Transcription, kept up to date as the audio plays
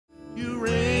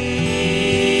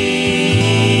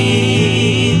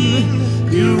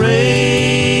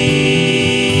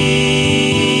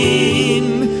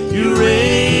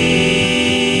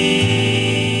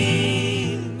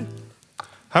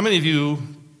How many of you,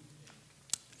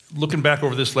 looking back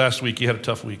over this last week, you had a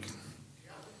tough week?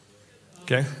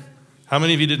 Okay. How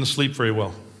many of you didn't sleep very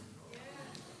well?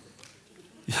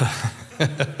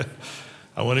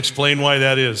 I want to explain why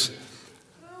that is.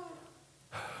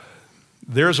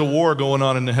 There's a war going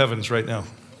on in the heavens right now,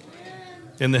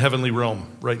 in the heavenly realm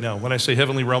right now. When I say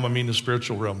heavenly realm, I mean the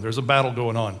spiritual realm. There's a battle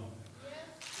going on.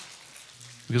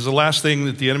 Because the last thing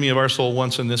that the enemy of our soul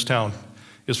wants in this town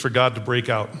is for God to break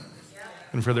out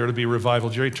and for there to be revival.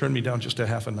 Jerry, turn me down just a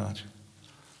half a notch.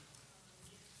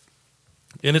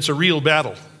 And it's a real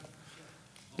battle.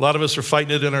 A lot of us are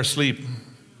fighting it in our sleep.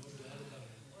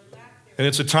 And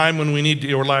it's a time when we need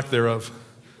to, or lack thereof.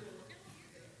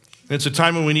 And it's a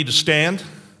time when we need to stand.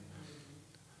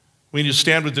 We need to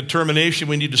stand with determination.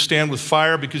 We need to stand with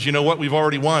fire because you know what? We've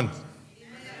already won.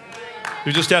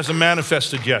 It just hasn't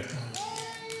manifested yet.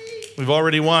 We've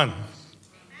already won.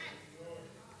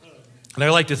 And I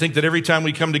like to think that every time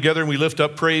we come together and we lift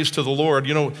up praise to the Lord,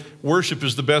 you know, worship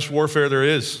is the best warfare there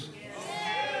is.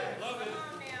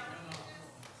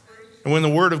 And when the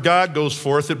word of God goes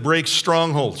forth, it breaks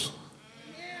strongholds.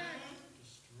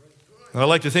 And I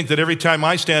like to think that every time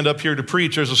I stand up here to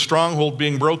preach, there's a stronghold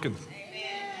being broken.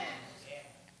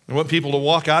 I want people to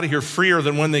walk out of here freer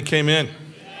than when they came in.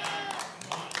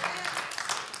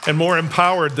 And more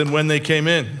empowered than when they came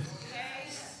in.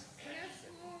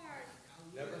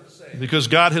 Because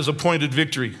God has appointed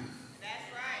victory.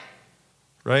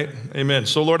 Right? Amen.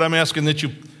 So Lord, I'm asking that you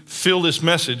fill this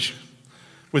message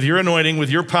with your anointing,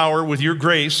 with your power, with your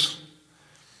grace.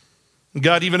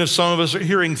 God, even if some of us are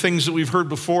hearing things that we've heard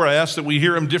before, I ask that we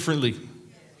hear them differently.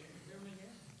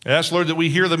 I ask, Lord, that we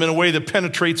hear them in a way that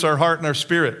penetrates our heart and our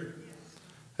spirit.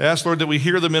 I ask, Lord, that we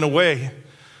hear them in a way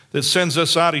that sends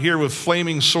us out of here with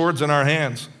flaming swords in our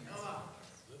hands.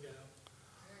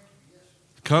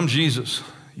 Come, Jesus.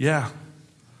 Yeah.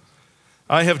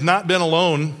 I have not been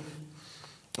alone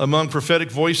among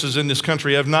prophetic voices in this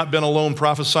country. I have not been alone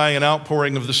prophesying an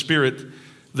outpouring of the Spirit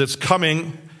that's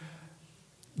coming,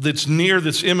 that's near,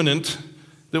 that's imminent,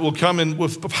 that will come in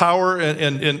with power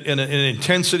and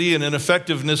intensity and an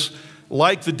effectiveness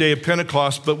like the day of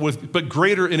Pentecost, but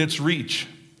greater in its reach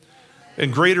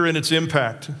and greater in its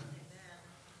impact.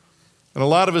 And a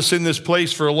lot of us in this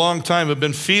place for a long time have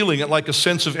been feeling it like a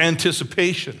sense of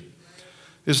anticipation.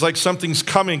 It's like something's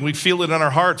coming. We feel it in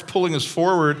our hearts pulling us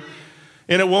forward,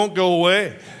 and it won't go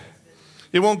away.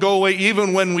 It won't go away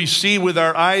even when we see with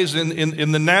our eyes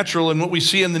in the natural, and what we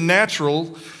see in the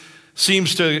natural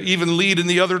seems to even lead in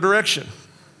the other direction.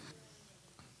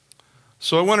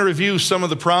 So I want to review some of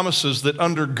the promises that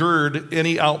undergird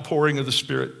any outpouring of the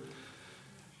Spirit.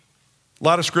 A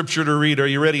lot of scripture to read. Are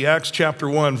you ready? Acts chapter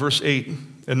 1, verse 8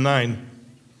 and 9.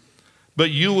 But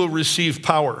you will receive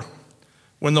power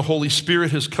when the Holy Spirit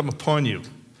has come upon you,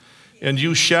 and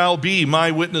you shall be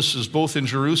my witnesses both in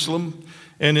Jerusalem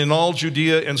and in all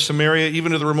Judea and Samaria,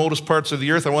 even to the remotest parts of the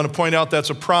earth. I want to point out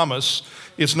that's a promise.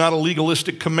 It's not a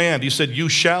legalistic command. He said, you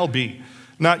shall be,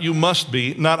 not you must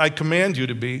be, not I command you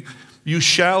to be. You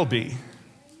shall be.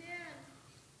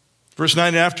 Verse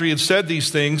 9, after he had said these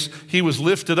things, he was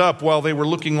lifted up while they were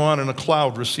looking on, and a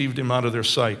cloud received him out of their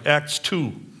sight. Acts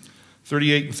 2,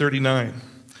 38 and 39.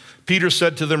 Peter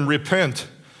said to them, repent.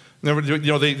 They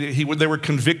were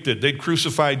convicted. They'd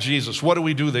crucified Jesus. What do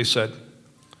we do, they said.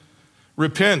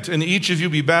 Repent, and each of you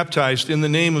be baptized in the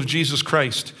name of Jesus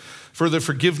Christ for the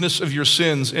forgiveness of your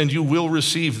sins, and you will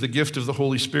receive the gift of the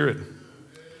Holy Spirit.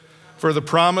 For the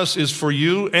promise is for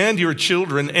you and your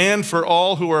children and for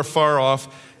all who are far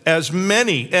off, as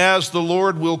many as the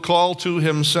Lord will call to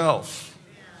himself.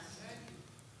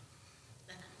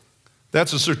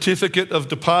 That's a certificate of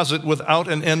deposit without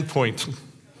an endpoint.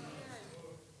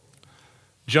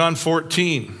 John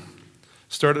 14,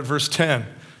 start at verse 10.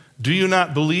 Do you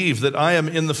not believe that I am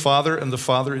in the Father and the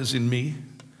Father is in me?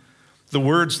 The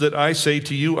words that I say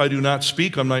to you, I do not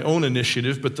speak on my own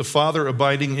initiative, but the Father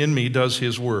abiding in me does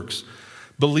his works.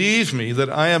 Believe me that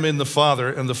I am in the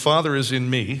Father and the Father is in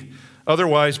me.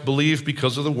 Otherwise, believe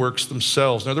because of the works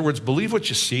themselves. In other words, believe what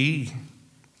you see.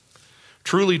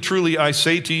 Truly, truly, I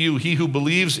say to you, he who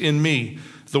believes in me,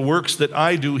 the works that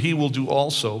I do, he will do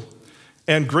also.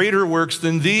 And greater works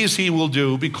than these he will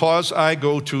do, because I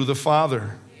go to the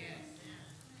Father.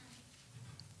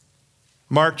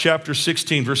 Mark chapter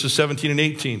 16, verses 17 and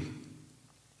 18.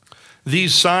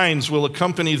 These signs will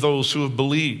accompany those who have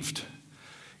believed.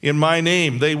 In my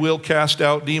name they will cast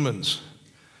out demons.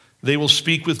 They will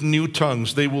speak with new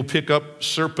tongues. They will pick up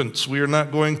serpents. We are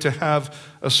not going to have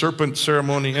a serpent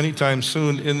ceremony anytime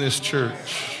soon in this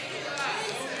church.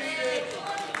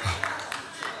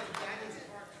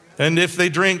 And if they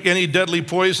drink any deadly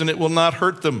poison, it will not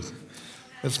hurt them.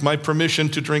 It's my permission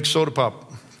to drink soda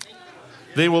pop.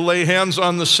 They will lay hands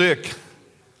on the sick.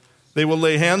 They will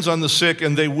lay hands on the sick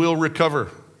and they will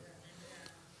recover.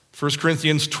 1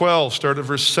 Corinthians 12, start at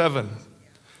verse 7.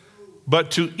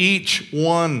 But to each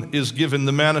one is given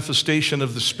the manifestation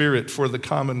of the Spirit for the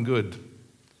common good.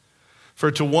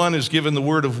 For to one is given the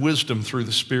word of wisdom through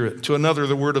the Spirit, to another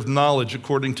the word of knowledge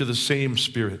according to the same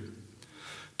Spirit,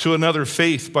 to another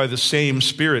faith by the same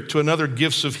Spirit, to another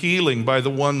gifts of healing by the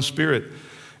one Spirit,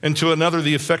 and to another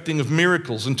the effecting of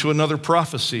miracles, and to another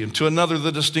prophecy, and to another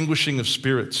the distinguishing of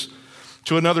spirits,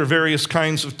 to another various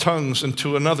kinds of tongues, and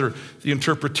to another the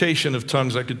interpretation of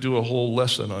tongues. I could do a whole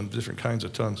lesson on different kinds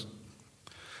of tongues.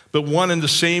 But one and the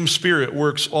same Spirit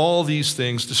works all these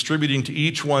things, distributing to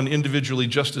each one individually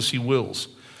just as he wills.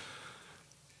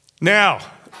 Now,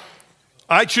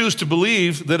 I choose to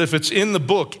believe that if it's in the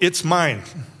book, it's mine.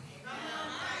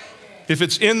 If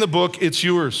it's in the book, it's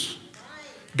yours.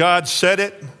 God said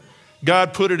it.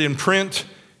 God put it in print.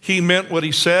 He meant what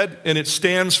he said, and it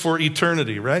stands for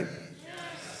eternity, right?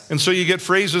 And so you get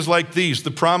phrases like these.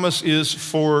 The promise is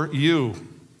for you.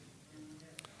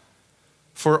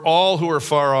 For all who are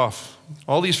far off.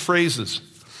 All these phrases.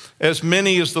 As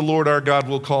many as the Lord our God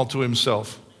will call to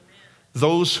himself.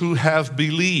 Those who have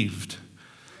believed.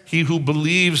 He who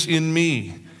believes in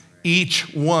me.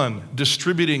 Each one.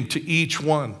 Distributing to each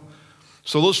one.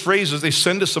 So those phrases, they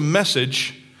send us a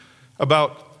message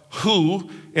about who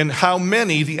and how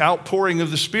many the outpouring of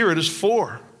the Spirit is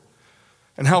for.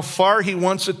 And how far he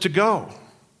wants it to go.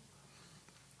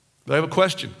 But I have a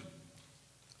question.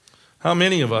 How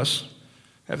many of us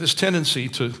have this tendency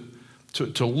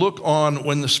to look on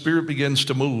when the Spirit begins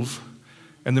to move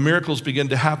and the miracles begin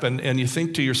to happen, and you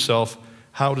think to yourself,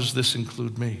 how does this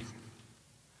include me?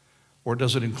 Or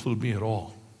does it include me at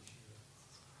all?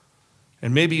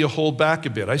 And maybe you hold back a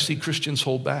bit. I see Christians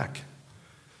hold back.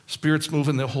 Spirit's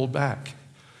moving, they'll hold back.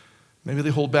 Maybe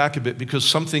they hold back a bit because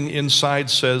something inside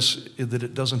says that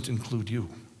it doesn't include you.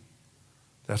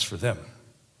 That's for them.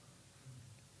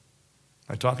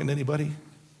 Am I talking to anybody?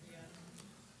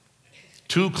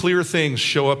 Two clear things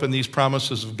show up in these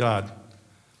promises of God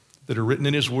that are written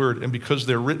in his word, and because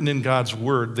they're written in God's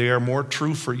word, they are more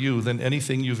true for you than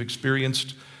anything you've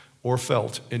experienced or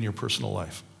felt in your personal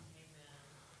life.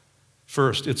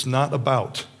 First, it's not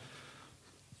about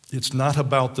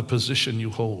the position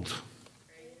you hold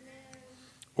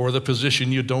or the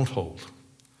position you don't hold.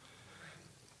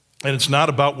 And it's not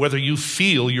about whether you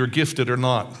feel you're gifted or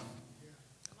not.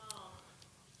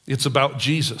 It's about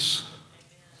Jesus.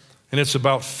 And it's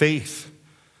about faith.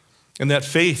 And that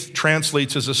faith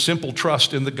translates as a simple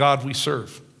trust in the God we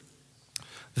serve.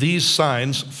 These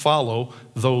signs follow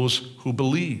those who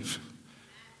believe.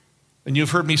 And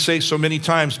you've heard me say so many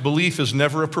times, belief is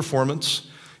never a performance.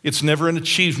 It's never an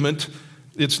achievement.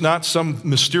 It's not some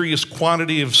mysterious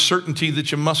quantity of certainty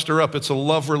that you muster up. It's a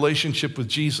love relationship with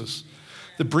Jesus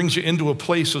that brings you into a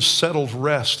place of settled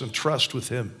rest and trust with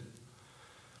him.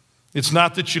 It's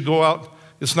not that you go out.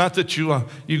 It's not that you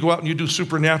go out and you do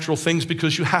supernatural things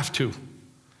because you have to.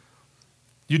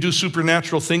 You do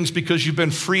supernatural things because you've been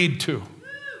freed to.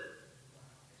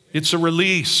 It's a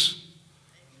release.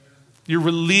 You're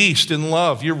released in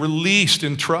love. You're released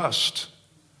in trust.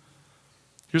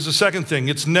 Here's the second thing.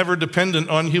 It's never dependent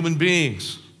on human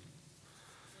beings.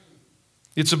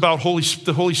 It's about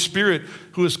the Holy Spirit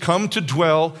who has come to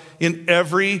dwell in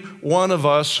every one of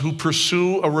us who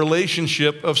pursue a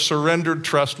relationship of surrendered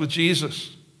trust with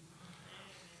Jesus.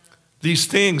 These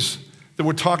things that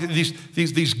we're talking,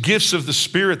 these gifts of the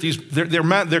Spirit,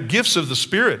 they're gifts of the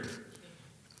Spirit.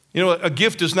 You know, a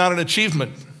gift is not an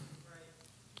achievement.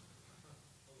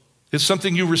 It's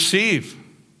something you receive.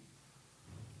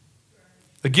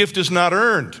 A gift is not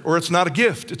earned, or it's not a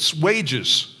gift, it's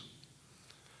wages.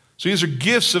 So these are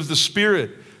gifts of the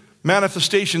Spirit,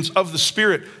 manifestations of the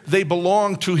Spirit. They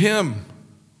belong to him.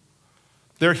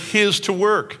 They're his to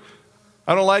work.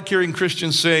 I don't like hearing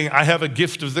Christians saying, I have a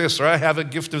gift of this or I have a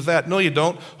gift of that. No, you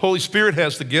don't. Holy Spirit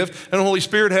has the gift, and the Holy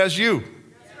Spirit has you.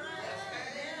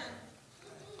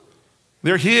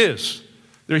 They're his.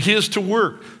 They're his to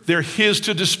work. They're his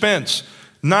to dispense.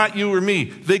 Not you or me.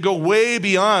 They go way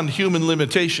beyond human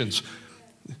limitations.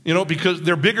 You know, because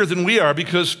they're bigger than we are,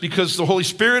 because the Holy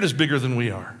Spirit is bigger than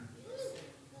we are.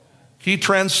 He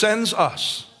transcends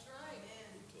us.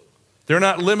 They're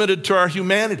not limited to our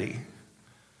humanity.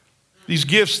 These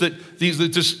gifts,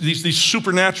 these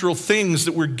supernatural things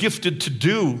that we're gifted to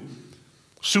do,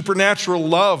 supernatural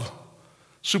love,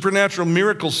 supernatural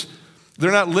miracles,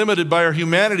 they're not limited by our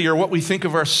humanity or what we think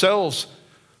of ourselves.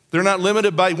 They're not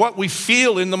limited by what we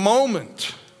feel in the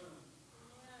moment.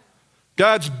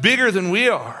 God's bigger than we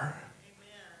are.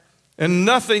 And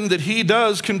nothing that he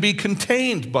does can be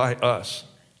contained by us.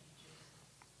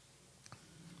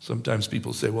 Sometimes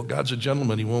people say, well, God's a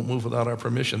gentleman. He won't move without our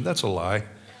permission. That's a lie.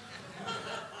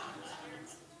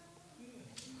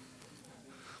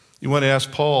 You want to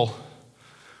ask Paul,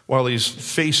 while he's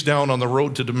face down on the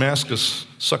road to Damascus,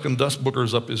 sucking dust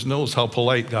boogers up his nose, how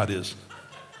polite God is.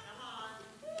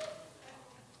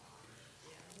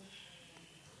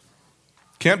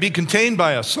 Can't be contained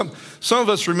by us. Some of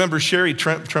us remember Sherry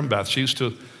Trembath. She used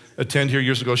to attend here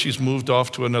years ago. She's moved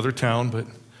off to another town, but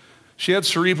she had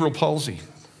cerebral palsy.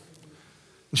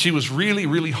 And she was really,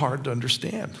 really hard to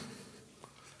understand.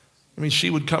 I mean, she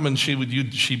would come and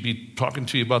she'd be talking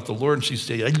to you about the Lord, and she'd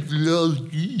say, I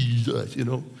love Jesus,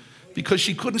 because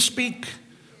she couldn't speak.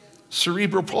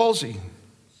 Cerebral palsy.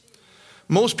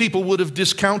 Most people would have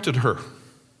discounted her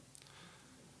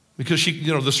because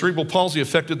the cerebral palsy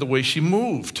affected the way she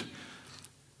moved.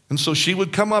 And so she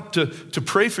would come up to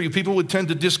pray for you. People would tend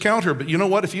to discount her. But you know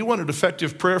what? If you wanted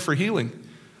effective prayer for healing,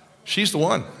 she's the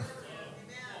one.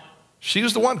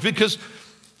 She's the one, because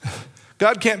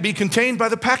God can't be contained by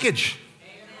the package.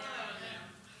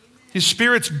 His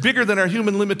Spirit's bigger than our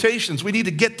human limitations. We need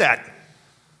to get that.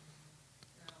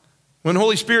 When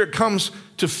Holy Spirit comes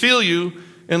to fill you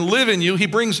and live in you, he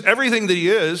brings everything that he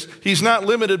is. He's not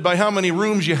limited by how many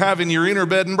rooms you have in your inner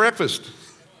bed and breakfast.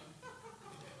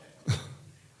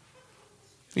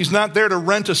 He's not there to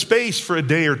rent a space for a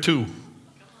day or two.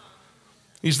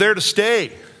 He's there to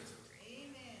stay.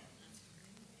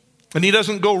 And he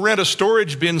doesn't go rent a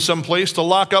storage bin someplace to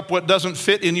lock up what doesn't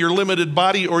fit in your limited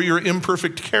body or your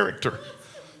imperfect character.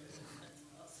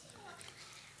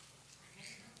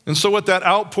 And so what that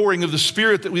outpouring of the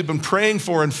Spirit that we've been praying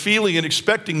for and feeling and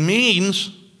expecting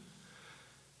means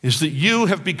is that you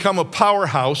have become a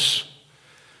powerhouse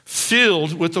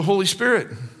filled with the Holy Spirit.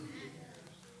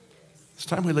 It's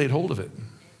time we laid hold of it.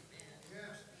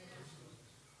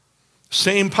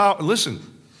 Same power. Listen,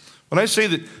 when I say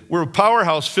that we're a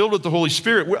powerhouse filled with the Holy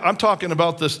Spirit, I'm talking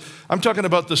about this. I'm talking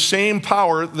about the same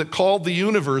power that called the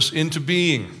universe into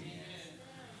being.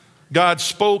 God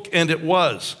spoke and it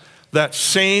was. That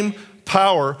same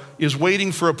power is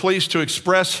waiting for a place to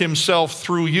express himself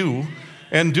through you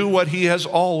and do what he has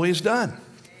always done.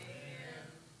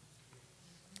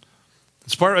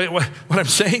 It's part of what I'm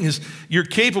saying is you're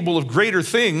capable of greater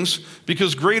things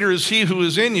because greater is he who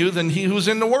is in you than he who's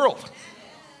in the world.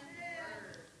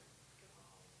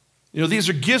 These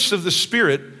are gifts of the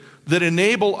Spirit that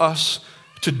enable us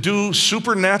to do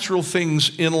supernatural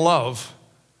things in love,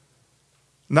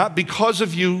 not because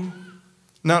of you,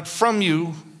 not from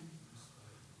you.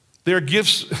 They're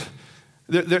gifts.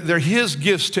 They're his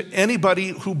gifts to anybody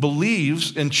who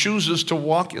believes and chooses to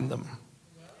walk in them.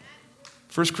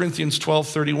 1 Corinthians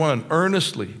 12:31,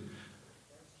 earnestly,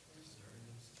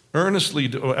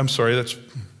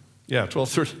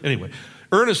 12:30, anyway.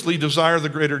 Earnestly desire the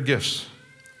greater gifts.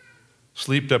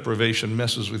 Sleep deprivation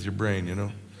messes with your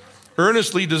brain,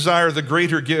 Earnestly desire the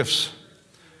greater gifts,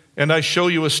 and I show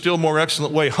you a still more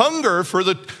excellent way. Hunger for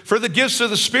the gifts of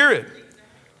the Spirit,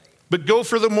 but go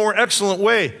for the more excellent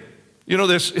way.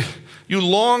 You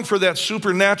long for that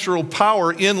supernatural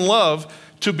power in love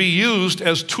to be used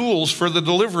as tools for the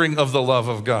delivering of the love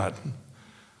of God.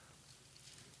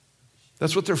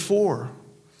 That's what they're for.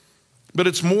 But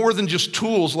it's more than just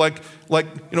tools like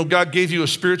God gave you a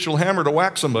spiritual hammer to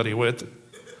whack somebody with.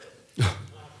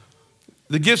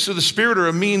 The gifts of the Spirit are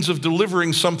a means of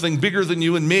delivering something bigger than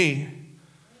you and me.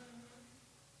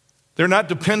 They're not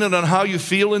dependent on how you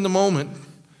feel in the moment,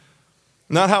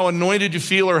 not how anointed you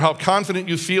feel or how confident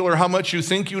you feel or how much you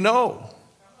think you know.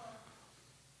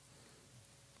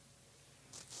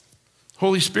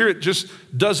 Holy Spirit just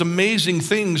does amazing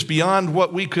things beyond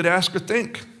what we could ask or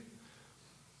think.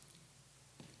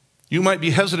 You might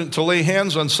be hesitant to lay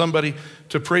hands on somebody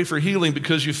to pray for healing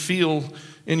because you feel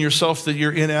in yourself that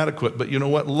you're inadequate. But you know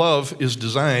what? Love is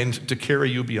designed to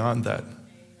carry you beyond that.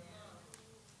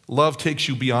 Love takes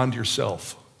you beyond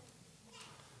yourself.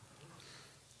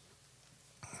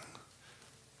 A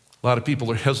lot of people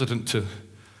are hesitant to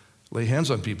lay hands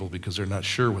on people because they're not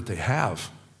sure what they have.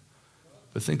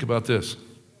 But think about this.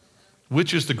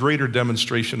 Which is the greater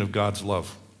demonstration of God's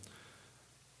love?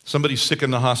 Somebody's sick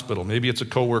in the hospital. Maybe it's a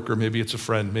coworker, maybe it's a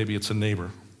friend, maybe it's a neighbor.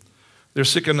 They're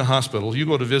sick in the hospital. You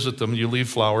go to visit them, you leave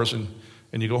flowers, and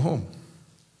you go home.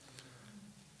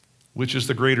 Which is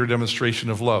the greater demonstration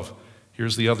of love?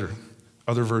 Here's the other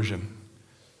version.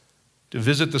 To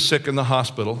visit the sick in the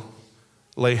hospital,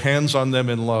 lay hands on them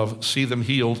in love, see them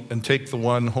healed, and take the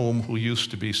one home who used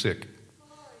to be sick.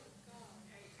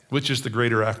 Which is the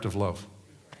greater act of love?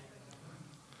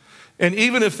 And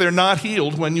even if they're not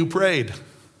healed when you prayed,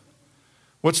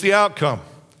 What's the outcome?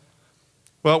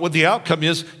 Well, what the outcome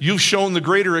is, you've shown the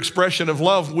greater expression of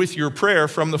love with your prayer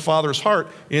from the Father's heart,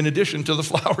 in addition to the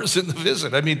flowers in the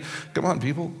visit. I mean, come on,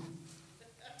 people.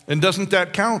 And doesn't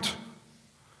that count?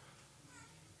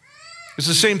 It's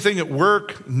the same thing at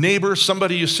work, neighbor,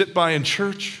 somebody you sit by in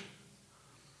church.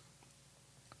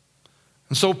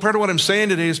 And so part of what I'm saying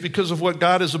today is because of what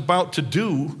God is about to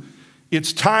do,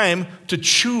 it's time to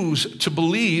choose to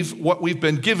believe what we've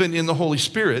been given in the Holy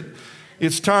Spirit.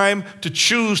 It's time to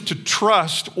choose to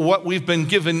trust what we've been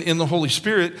given in the Holy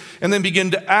Spirit and then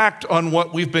begin to act on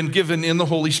what we've been given in the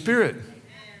Holy Spirit.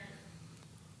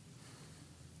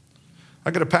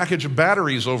 I got a package of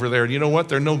batteries over there, and you know what?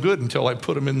 They're no good until I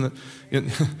put them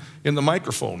in the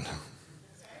microphone.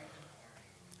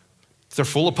 They're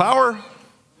full of power,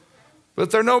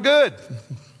 but they're no good.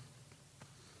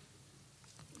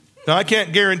 Now, I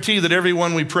can't guarantee that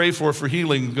everyone we pray for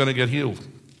healing is going to get healed.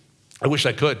 I wish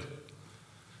I could.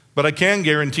 But I can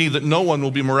guarantee that no one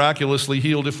will be miraculously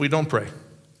healed if we don't pray.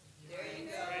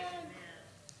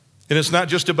 And it's not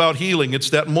just about healing.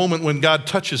 It's that moment when God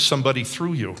touches somebody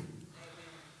through you.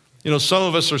 You know, some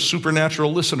of us are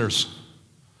supernatural listeners.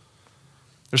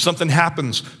 There's something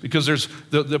happens because there's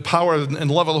the power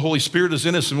and love of the Holy Spirit is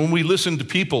in us. And when we listen to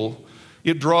people,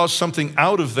 it draws something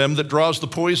out of them that draws the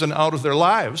poison out of their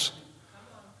lives.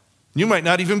 You might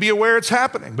not even be aware it's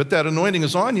happening, but that anointing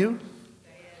is on you.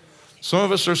 Some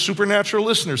of us are supernatural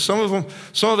listeners. Some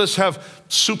of us have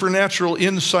supernatural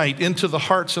insight into the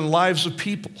hearts and lives of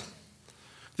people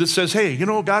that says, hey, you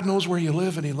know, God knows where you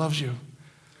live and he loves you.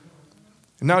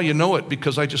 And now you know it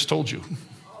because I just told you.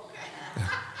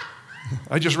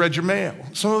 I just read your mail.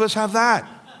 Some of us have that.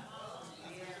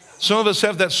 Some of us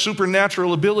have that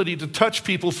supernatural ability to touch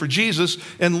people for Jesus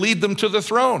and lead them to the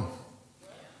throne.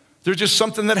 There's just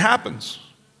something that happens.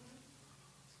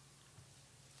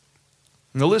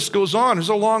 And the list goes on. There's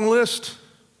a long list.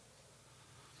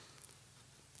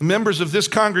 The members of this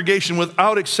congregation,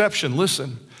 without exception,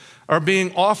 listen, are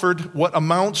being offered what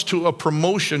amounts to a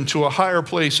promotion to a higher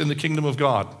place in the kingdom of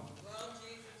God.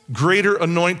 Greater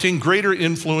anointing, greater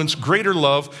influence, greater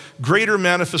love, greater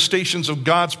manifestations of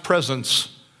God's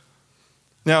presence.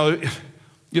 Now,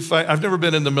 I've never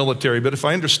been in the military, but if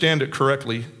I understand it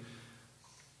correctly,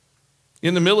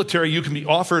 in the military, you can be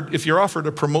offered, if you're offered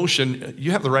a promotion,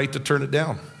 you have the right to turn it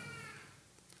down.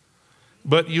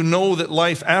 But you know that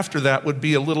life after that would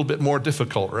be a little bit more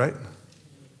difficult, right?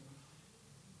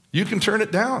 You can turn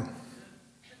it down.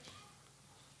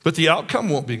 But the outcome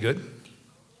won't be good.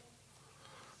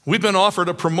 We've been offered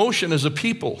a promotion as a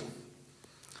people.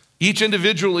 Each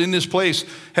individual in this place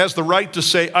has the right to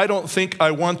say, I don't think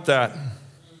I want that.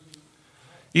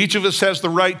 Each of us has the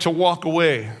right to walk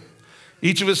away.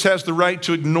 Each of us has the right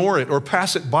to ignore it or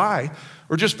pass it by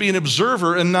or just be an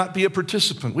observer and not be a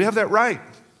participant. We have that right.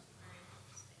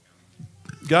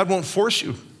 God won't force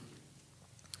you.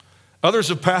 Others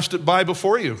have passed it by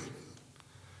before you.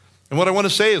 And what I want to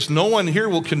say is no one here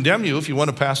will condemn you if you want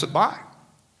to pass it by.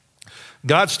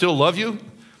 God still loves you.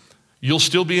 You'll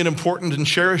still be an important and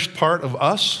cherished part of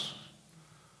us.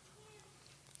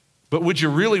 But would you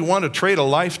really want to trade a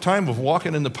lifetime of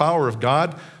walking in the power of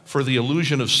God for the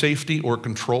illusion of safety or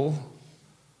control?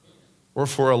 Or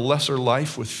for a lesser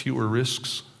life with fewer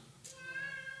risks?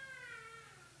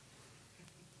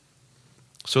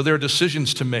 So there are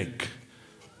decisions to make,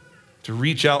 to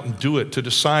reach out and do it, to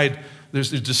decide. There's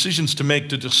decisions to make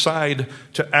to decide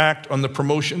to act on the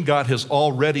promotion God has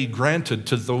already granted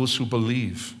to those who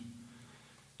believe.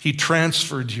 He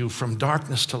transferred you from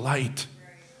darkness to light.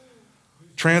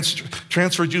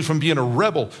 Transferred you from being a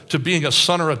rebel to being a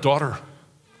son or a daughter.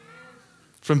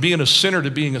 From being a sinner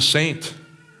to being a saint.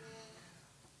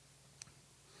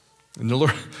 And the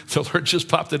Lord just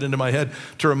popped it into my head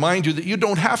to remind you that you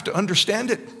don't have to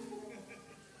understand it.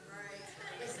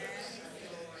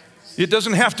 It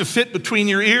doesn't have to fit between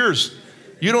your ears.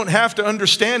 You don't have to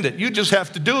understand it. You just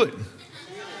have to do it.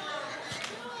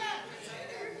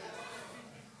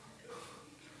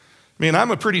 I mean,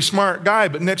 I'm a pretty smart guy,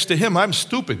 but next to him, I'm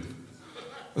stupid.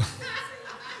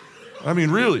 I mean,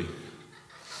 really.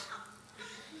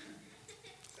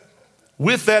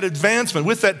 With that advancement,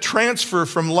 with that transfer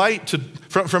from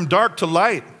dark to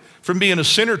light, from being a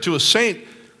sinner to a saint,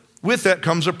 with that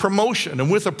comes a promotion.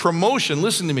 And with a promotion,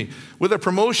 listen to me, with a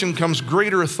promotion comes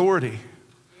greater authority.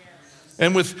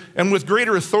 Yes. And with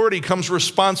greater authority comes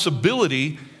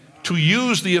responsibility to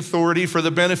use the authority for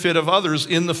the benefit of others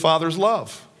in the Father's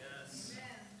love. Yes.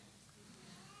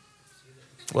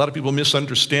 A lot of people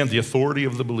misunderstand the authority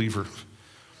of the believer.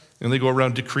 And they go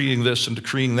around decreeing this and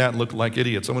decreeing that and look like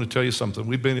idiots. I'm going to tell you something.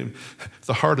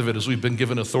 The heart of it is we've been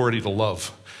given authority to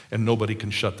love, and nobody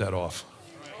can shut that off.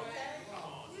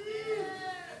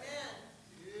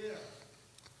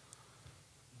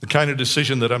 kind of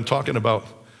decision that I'm talking about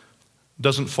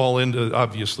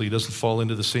obviously doesn't fall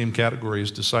into the same category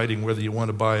as deciding whether you want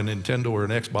to buy a Nintendo or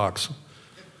an Xbox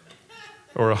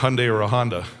or a Hyundai or a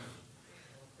Honda.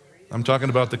 I'm talking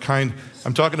about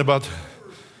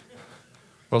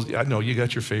well, I know you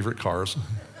got your favorite cars.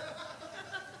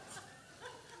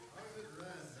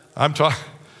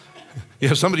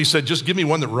 Yeah, somebody said, just give me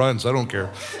one that runs. I don't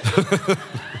care.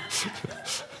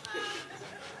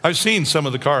 I've seen some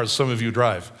of the cars some of you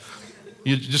drive.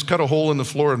 You just cut a hole in the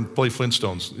floor and play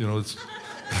Flintstones. You know, it's.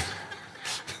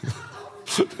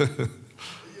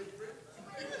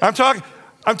 I'm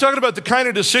talking about the kind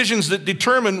of decisions that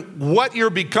determine what you're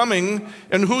becoming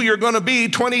and who you're going to be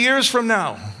 20 years from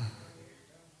now.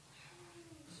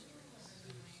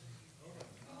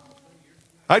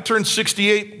 I turned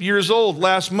 68 years old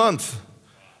last month,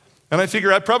 and I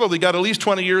figure I probably got at least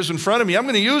 20 years in front of me. I'm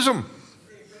going to use them.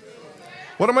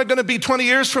 What am I going to be 20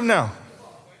 years from now?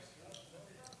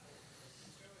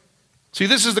 See,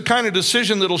 this is the kind of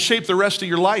decision that'll shape the rest of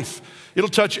your life. It'll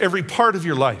touch every part of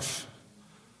your life.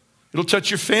 It'll touch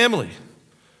your family.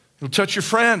 It'll touch your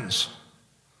friends.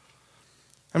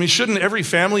 I mean, shouldn't every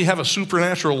family have a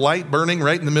supernatural light burning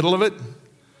right in the middle of it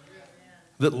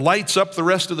that lights up the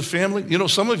rest of the family? You know,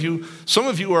 some of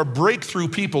you are breakthrough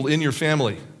people in your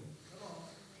family.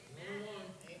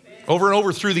 Over and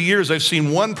over through the years, I've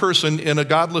seen one person in a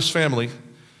godless family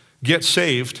get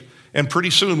saved, and pretty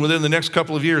soon, within the next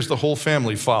couple of years, the whole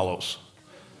family follows.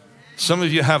 Some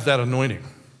of you have that anointing.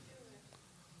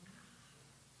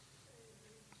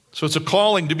 So it's a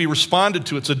calling to be responded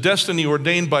to. It's a destiny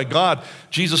ordained by God.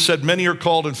 Jesus said, many are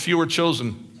called and few are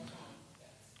chosen.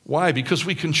 Why? Because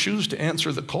we can choose to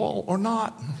answer the call or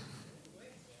not.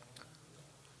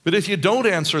 But if you don't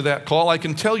answer that call, I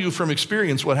can tell you from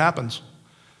experience what happens.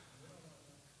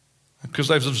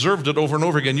 Because I've observed it over and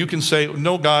over again. You can say,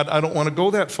 no, God, I don't want to go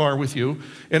that far with you.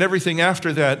 And everything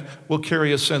after that will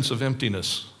carry a sense of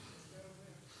emptiness.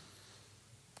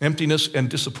 Emptiness and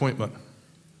disappointment.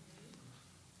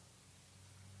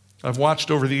 I've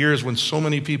watched over the years when so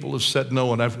many people have said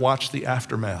no, and I've watched the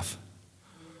aftermath.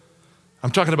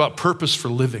 I'm talking about purpose for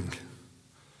living.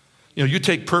 You know, you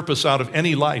take purpose out of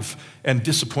any life, and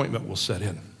disappointment will set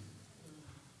in.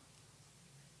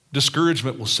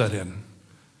 Discouragement will set in.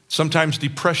 Sometimes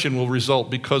depression will result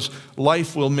because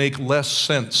life will make less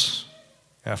sense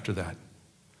after that.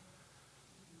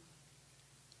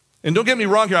 And don't get me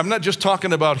wrong here, I'm not just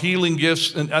talking about healing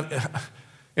gifts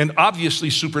and obviously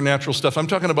supernatural stuff. I'm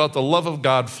talking about the love of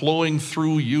God flowing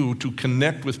through you to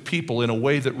connect with people in a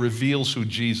way that reveals who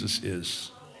Jesus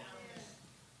is.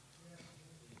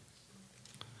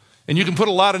 And you can put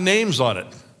a lot of names on it,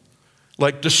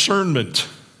 like discernment,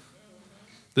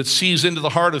 that sees into the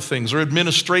heart of things, or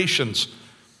administrations.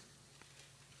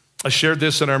 I shared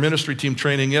this in our ministry team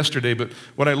training yesterday, but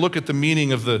when I look at the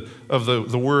meaning of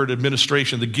the word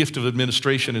administration, the gift of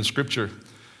administration in Scripture,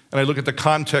 and I look at the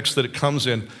context that it comes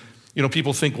in, you know,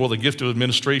 people think, well, the gift of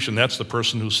administration, that's the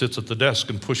person who sits at the desk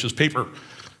and pushes paper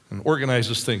and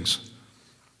organizes things.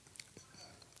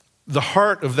 The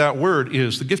heart of that word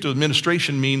is, the gift of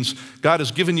administration means God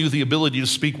has given you the ability to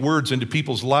speak words into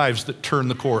people's lives that turn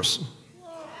the course.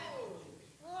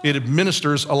 It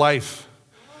administers a life.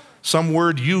 Some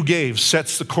word you gave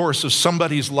sets the course of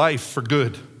somebody's life for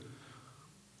good.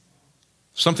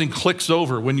 Something clicks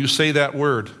over when you say that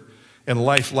word, and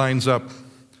life lines up,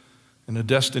 and a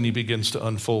destiny begins to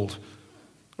unfold.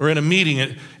 Or in a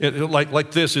meeting,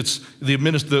 like this, it's the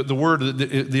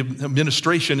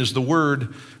administration is the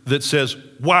word that says,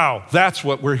 wow, that's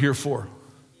what we're here for.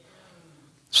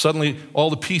 Suddenly, all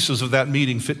the pieces of that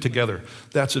meeting fit together.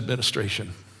 That's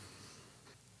administration.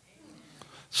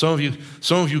 Some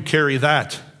of you carry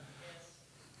that.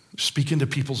 Speak into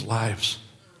people's lives.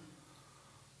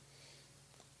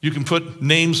 You can put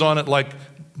names on it like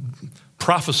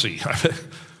prophecy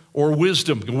or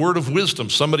wisdom, the word of wisdom.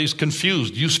 Somebody's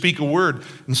confused. You speak a word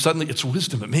and suddenly it's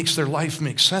wisdom. It makes their life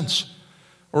make sense.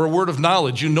 Or a word of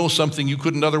knowledge. You know something you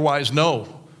couldn't otherwise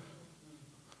know.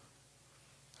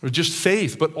 Or just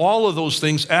faith. But all of those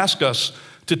things ask us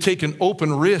to take an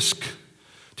open risk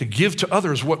to give to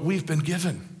others what we've been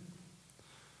given.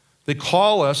 They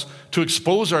call us to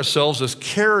expose ourselves as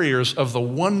carriers of the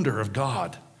wonder of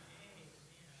God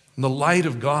and the light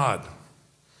of God,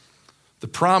 the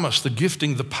promise, the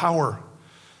gifting, the power,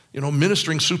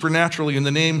 ministering supernaturally in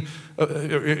the name,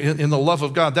 in the love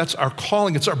of God. That's our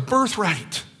calling. It's our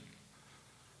birthright.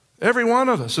 Every one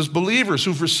of us as believers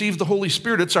who've received the Holy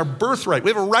Spirit, it's our birthright.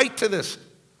 We have a right to this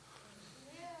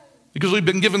because we've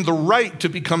been given the right to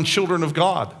become children of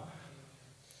God.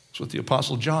 That's what the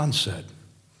Apostle John said.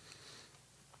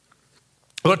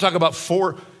 I want to talk about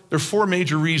four There are four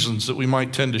major reasons that we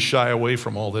might tend to shy away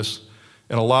from all this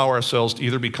and allow ourselves to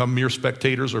either become mere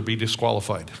spectators or be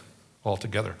disqualified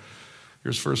altogether.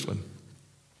 Here's the first one.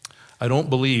 I don't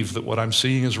believe that what I'm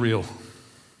seeing is real.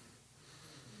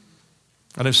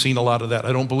 And I've seen a lot of that.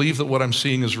 I don't believe that what I'm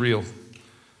seeing is real.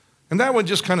 And that one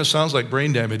just kind of sounds like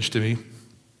brain damage to me.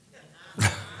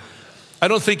 I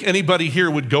don't think anybody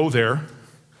here would go there.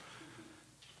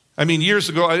 I mean, years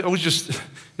ago,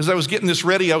 as I was getting this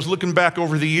ready, I was looking back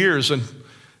over the years, and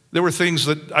there were things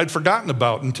that I'd forgotten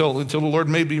about until the Lord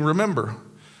made me remember.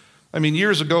 I mean,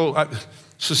 years ago,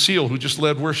 Cecile, who just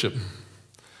led worship,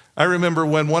 I remember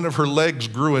when one of her legs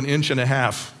grew 1.5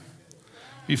 inches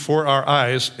before our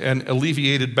eyes and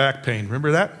alleviated back pain.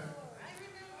 Remember that?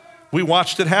 We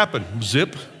watched it happen.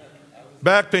 Zip.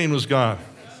 Back pain was gone.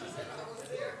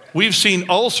 We've seen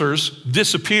ulcers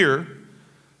disappear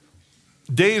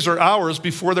days or hours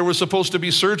before there was supposed to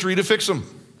be surgery to fix them.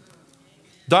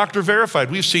 Doctor verified.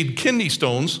 We've seen kidney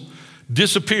stones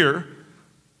disappear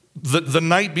the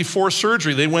night before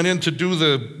surgery. They went in to do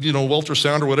the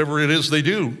ultrasound or whatever it is they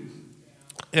do,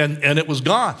 and it was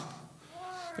gone.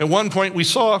 At one point we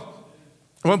saw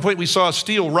a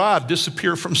steel rod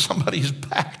disappear from somebody's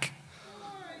back.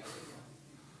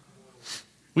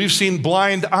 We've seen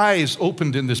blind eyes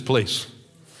opened in this place.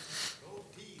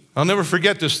 I'll never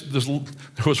forget this. There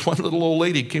was one little old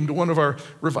lady came to one of our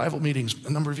revival meetings a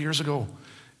number of years ago,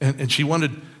 and she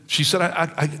said,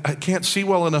 I can't see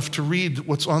well enough to read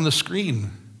what's on the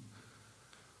screen.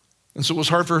 And so it was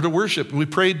hard for her to worship. And we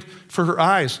prayed for her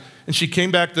eyes. And she came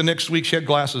back the next week. She had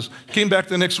glasses. Came back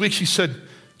the next week. She said,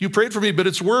 you prayed for me, but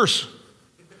it's worse.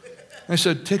 I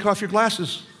said, take off your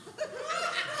glasses.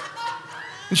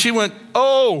 And she went,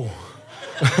 oh.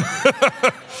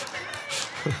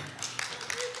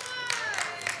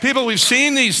 People, we've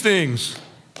seen these things.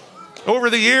 Over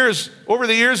the years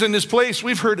in this place,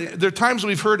 there are times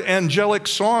we've heard angelic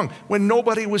song when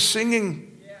nobody was singing.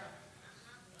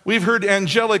 We've heard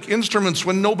angelic instruments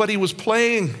when nobody was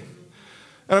playing.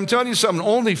 And I'm telling you something,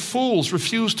 only fools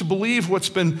refuse to believe what's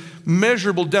been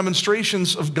measurable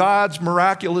demonstrations of God's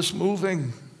miraculous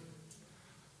moving.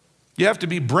 You have to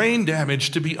be brain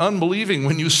damaged to be unbelieving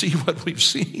when you see what we've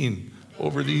seen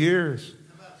over the years.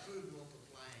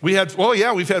 We've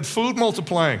had food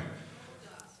multiplying.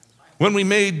 When we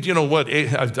made,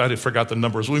 I forgot the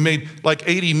numbers. We made like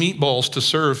 80 meatballs to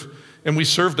serve, and we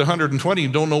served 120. You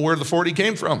don't know where the 40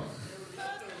 came from.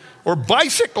 Or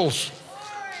bicycles.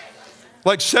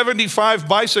 Like 75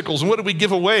 bicycles. And what did we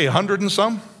give away? 100 and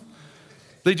some?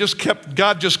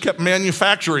 God just kept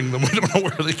manufacturing them. We don't know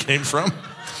where they came from.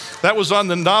 That was on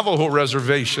the Navajo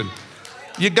reservation.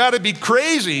 You got to be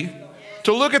crazy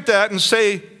to look at that and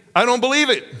say, I don't believe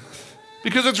it,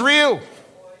 because it's real.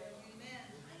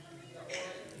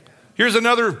 Here's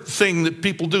another thing that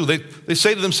people do. They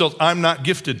say to themselves, I'm not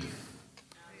gifted.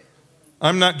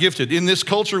 I'm not gifted. In this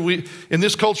culture we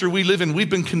live in, we've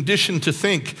been conditioned to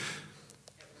think.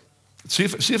 See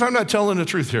if I'm not telling the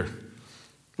truth here.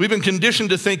 We've been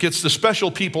conditioned to think it's the special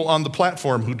people on the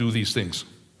platform who do these things.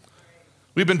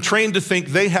 We've been trained to think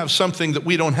they have something that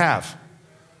we don't have.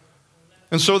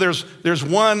 And so there's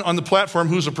one on the platform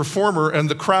who's a performer, and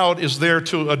the crowd is there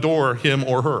to adore him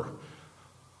or her.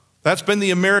 That's been the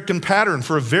American pattern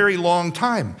for a very long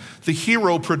time. The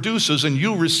hero produces and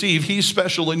you receive. He's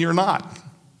special and you're not.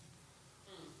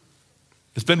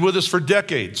 It's been with us for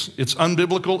decades. It's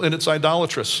unbiblical and it's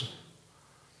idolatrous.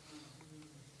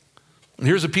 And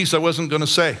here's a piece I wasn't going to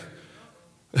say.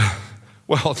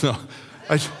 Well, no.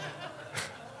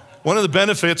 One of the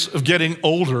benefits of getting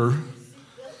older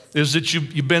is that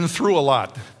you've been through a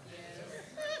lot.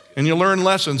 And you learn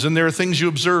lessons, and there are things you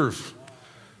observe.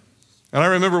 And I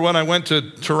remember when I went to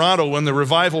Toronto when the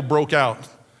revival broke out.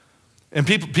 And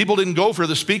people didn't go for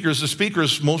the speakers. The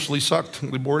speakers mostly sucked.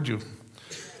 They bored you.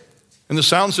 And the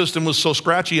sound system was so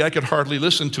scratchy I could hardly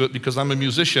listen to it because I'm a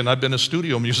musician. I've been a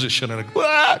studio musician. And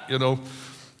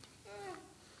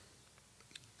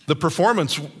the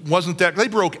performance wasn't that. They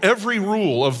broke every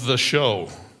rule of the show.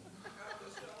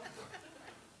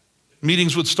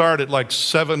 Meetings would start at like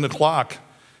 7 o'clock.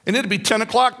 And it'd be 10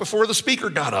 o'clock before the speaker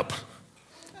got up.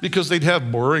 Because they'd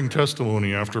have boring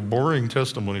testimony after boring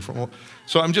testimony.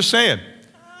 So I'm just saying.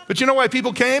 But you know why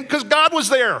people came? Because God was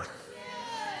there.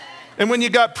 And when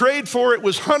you got prayed for, it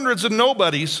was hundreds of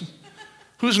nobodies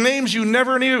whose names you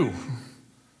never knew.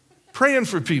 Praying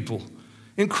for people.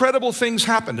 Incredible things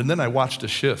happened. And then I watched a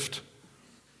shift.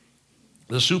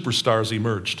 The superstars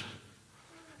emerged.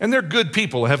 And they're good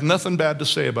people. I have nothing bad to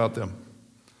say about them.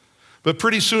 But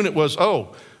pretty soon it was,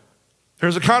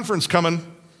 there's a conference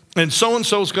coming. And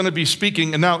so-and-so is going to be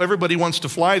speaking, and now everybody wants to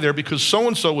fly there because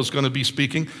so-and-so was going to be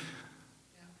speaking.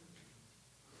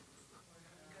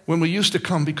 When we used to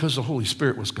come because the Holy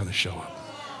Spirit was going to show up.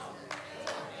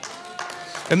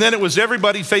 And then it was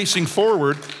everybody facing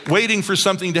forward, waiting for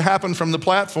something to happen from the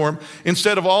platform,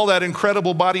 instead of all that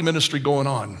incredible body ministry going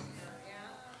on.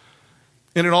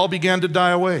 And it all began to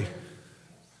die away.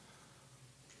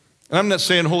 And I'm not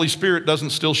saying Holy Spirit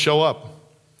doesn't still show up,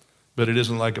 but it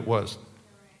isn't like it was.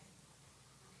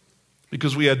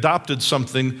 Because we adopted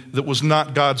something that was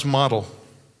not God's model.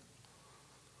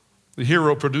 The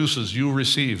hero produces, you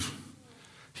receive.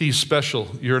 He's special,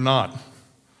 you're not.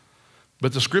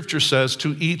 But the scripture says,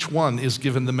 to each one is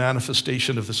given the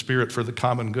manifestation of the Spirit for the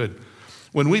common good.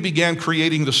 When we began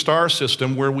creating the star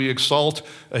system where we exalt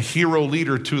a hero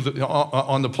leader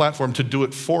on the platform to do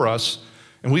it for us,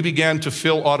 and we began to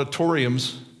fill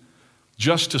auditoriums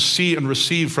just to see and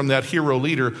receive from that hero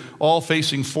leader, all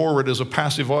facing forward as a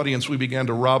passive audience, we began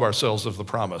to rob ourselves of the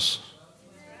promise.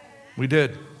 We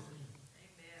did.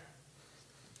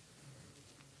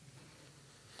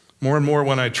 More and more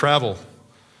when I travel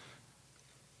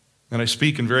and I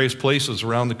speak in various places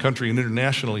around the country and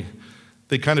internationally,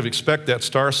 they kind of expect that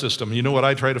star system. You know what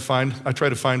I try to find? I try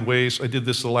to find ways. I did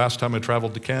this the last time I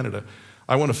traveled to Canada.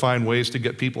 I want to find ways to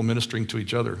get people ministering to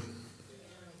each other.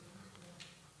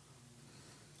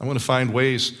 I want to find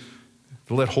ways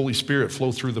to let Holy Spirit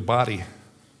flow through the body.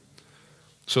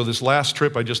 So this last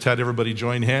trip, I just had everybody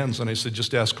join hands, and I said,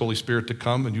 just ask Holy Spirit to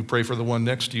come, and you pray for the one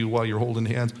next to you while you're holding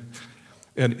hands.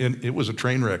 And it was a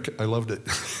train wreck. I loved it.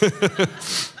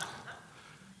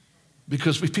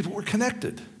 Because people were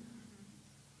connected.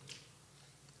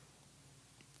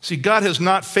 See, God has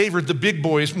not favored the big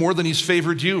boys more than he's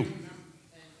favored you.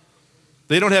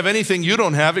 They don't have anything you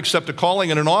don't have except a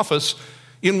calling and an office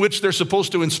in which they're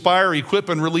supposed to inspire, equip,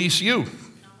 and release you.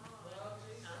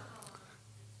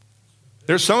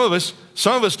 There's some of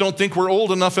us don't think we're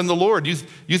old enough in the Lord.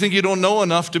 You think you don't know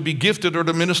enough to be gifted or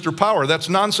to minister power. That's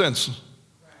nonsense.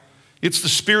 It's the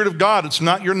Spirit of God. It's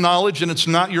not your knowledge and it's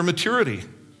not your maturity.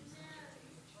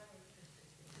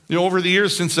 You know, over the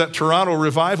years since that Toronto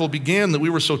revival began that we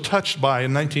were so touched by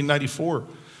in 1994,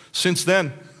 since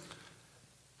then,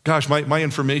 gosh, my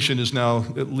information is now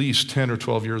at least 10 or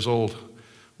 12 years old.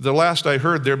 The last I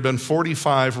heard, there have been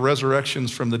 45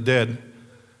 resurrections from the dead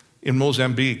in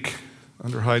Mozambique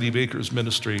under Heidi Baker's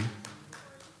ministry.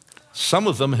 Some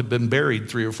of them have been buried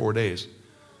 3 or 4 days.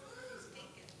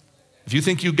 If you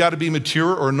think you've got to be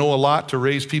mature or know a lot to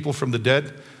raise people from the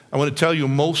dead, I want to tell you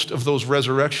most of those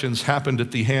resurrections happened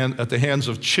at the hands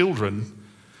of children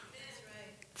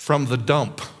from the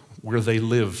dump where they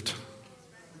lived.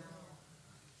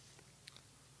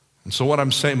 And so what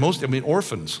I'm saying,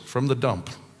 orphans from the dump.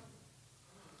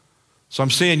 So I'm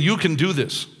saying you can do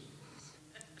this.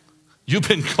 You've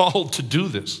been called to do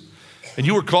this. And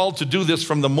you were called to do this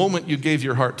from the moment you gave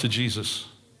your heart to Jesus.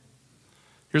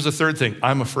 Here's the third thing.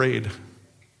 I'm afraid.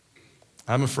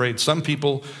 I'm afraid. Some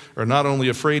people are not only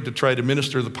afraid to try to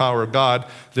minister the power of God,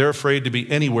 they're afraid to be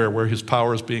anywhere where his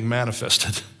power is being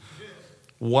manifested.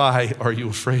 Why are you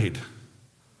afraid?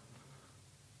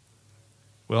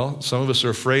 Well, some of us are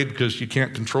afraid because you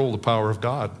can't control the power of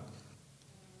God.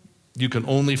 You can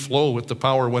only flow with the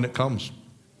power when it comes.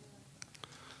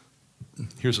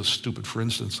 Here's a stupid for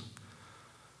instance.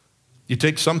 You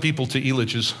take some people to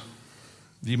Elitch's,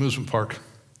 the amusement park,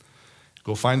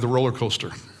 go find the roller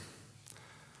coaster.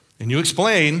 And you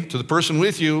explain to the person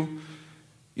with you,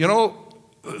 you know,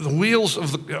 the wheels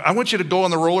of I want you to go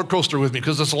on the roller coaster with me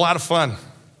because it's a lot of fun.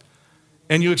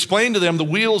 And you explain to them the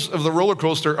wheels of the roller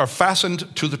coaster are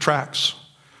fastened to the tracks.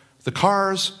 The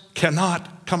cars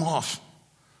cannot come off.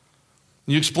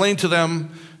 You explain to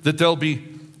them that they'll be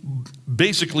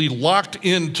basically locked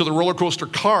into the roller coaster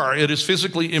car. It is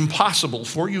physically impossible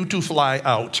for you to fly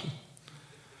out.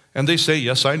 And they say,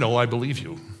 yes, I know, I believe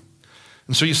you.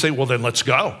 And so you say, well, then let's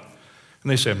go.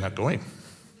 And they say, I'm not going.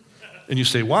 And you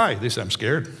say, why? They say, I'm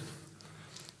scared.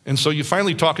 And so you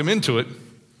finally talk them into it.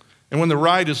 And when the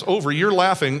ride is over, you're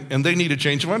laughing and they need a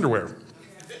change of underwear.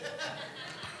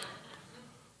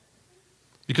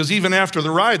 Because even after the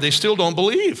ride, they still don't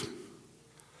believe.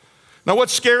 Now,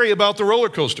 what's scary about the roller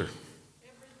coaster?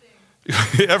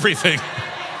 Everything.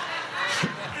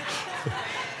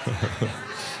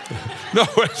 No,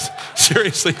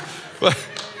 seriously.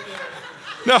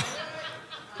 No.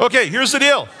 Okay, here's the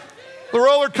deal. The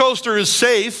roller coaster is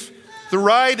safe. The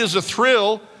ride is a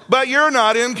thrill, but you're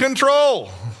not in control.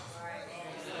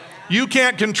 You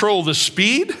can't control the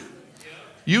speed.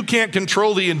 You can't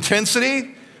control the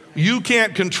intensity. You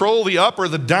can't control the up or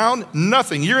the down.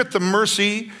 Nothing. You're at the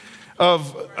mercy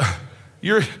of,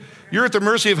 You're at the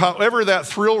mercy of however that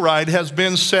thrill ride has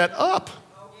been set up.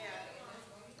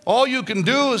 All you can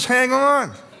do is hang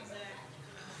on.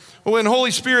 When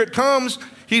Holy Spirit comes,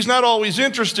 he's not always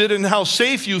interested in how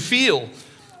safe you feel.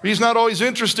 He's not always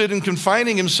interested in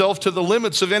confining himself to the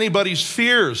limits of anybody's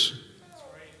fears.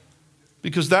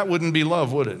 Because that wouldn't be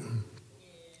love, would it?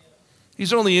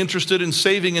 He's only interested in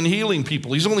saving and healing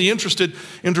people. He's only interested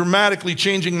in dramatically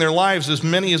changing their lives, as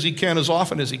many as he can, as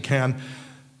often as he can.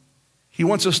 He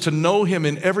wants us to know him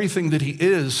in everything that he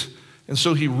is, and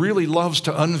so he really loves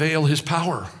to unveil his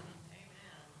power.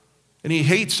 And he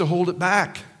hates to hold it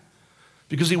back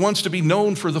because he wants to be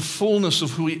known for the fullness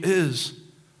of who he is.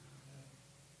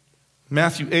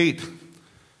 Matthew 8,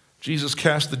 Jesus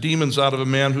cast the demons out of a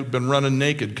man who'd been running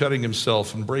naked, cutting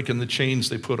himself and breaking the chains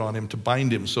they put on him to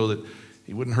bind him so that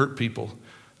he wouldn't hurt people.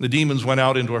 The demons went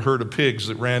out into a herd of pigs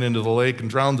that ran into the lake and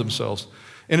drowned themselves.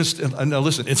 And now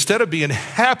listen, instead of being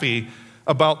happy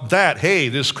about that, hey,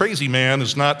 this crazy man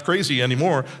is not crazy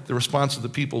anymore, the response of the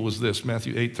people was this,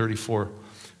 Matthew 8:34.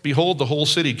 Behold, the whole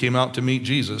city came out to meet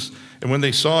Jesus, and when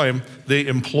they saw him, they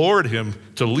implored him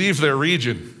to leave their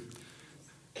region.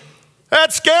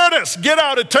 That scared us. Get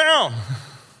out of town.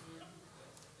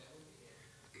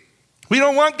 We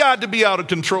don't want God to be out of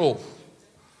control.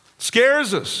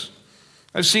 Scares us.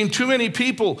 I've seen too many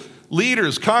people,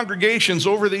 leaders, congregations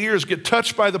over the years get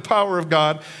touched by the power of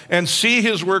God and see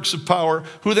his works of power,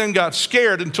 who then got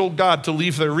scared and told God to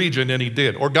leave their region, and he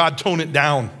did, or God tone it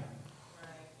down.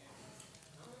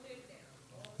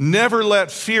 Never let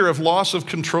fear of loss of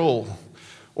control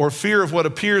or fear of what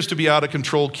appears to be out of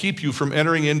control keep you from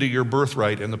entering into your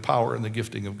birthright and the power and the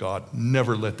gifting of God.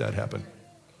 Never let that happen.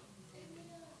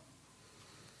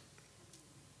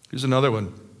 Here's another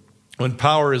one. When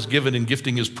power is given and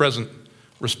gifting is present,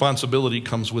 responsibility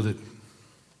comes with it.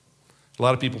 A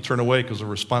lot of people turn away because the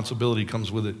responsibility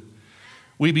comes with it.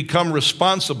 We become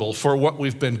responsible for what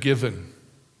we've been given.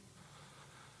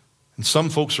 And some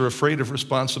folks are afraid of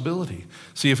responsibility.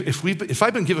 See, if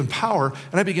I've been given power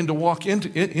and I begin to walk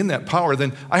in that power,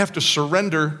 then I have to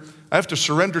surrender. I have to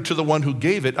surrender to the one who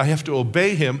gave it. I have to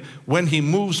obey him when he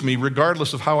moves me,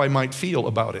 regardless of how I might feel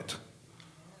about it.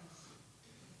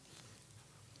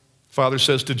 Father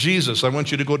says to Jesus, I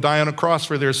want you to go die on a cross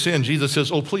for their sin. Jesus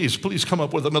says, oh, please come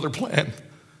up with another plan.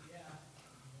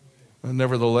 And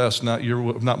nevertheless,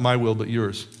 not my will, but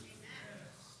yours.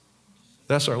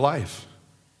 That's our life.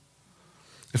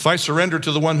 If I surrender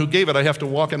to the one who gave it, I have to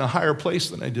walk in a higher place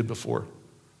than I did before.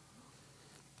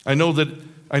 I know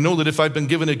that if I've been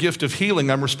given a gift of healing,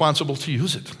 I'm responsible to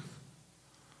use it.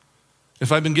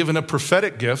 If I've been given a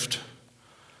prophetic gift,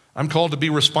 I'm called to be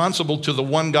responsible to the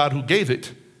one God who gave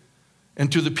it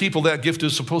and to the people that gift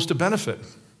is supposed to benefit.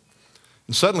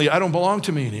 And suddenly, I don't belong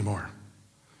to me anymore.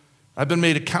 I've been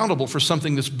made accountable for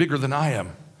something that's bigger than I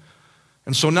am.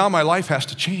 And so now my life has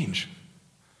to change.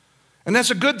 And that's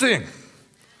a good thing,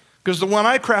 because the one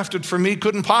I crafted for me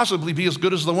couldn't possibly be as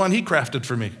good as the one he crafted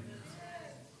for me.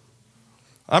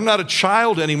 I'm not a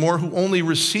child anymore who only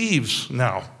receives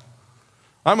now.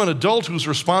 I'm an adult who's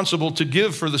responsible to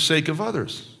give for the sake of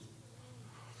others.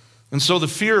 And so the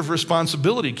fear of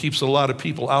responsibility keeps a lot of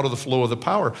people out of the flow of the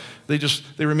power. They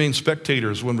remain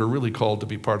spectators when we're really called to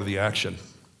be part of the action.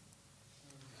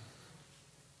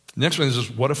 The next one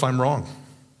is, what if I'm wrong?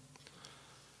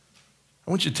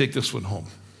 I want you to take this one home.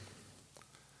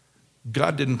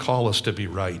 God didn't call us to be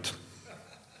right.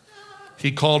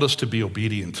 He called us to be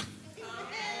obedient.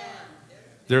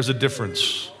 There's a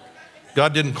difference.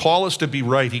 God didn't call us to be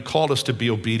right. He called us to be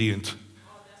obedient.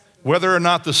 Whether or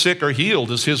not the sick are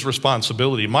healed is his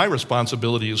responsibility. My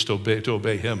responsibility is to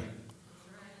obey him.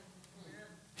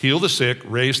 Heal the sick,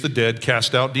 raise the dead,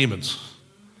 cast out demons.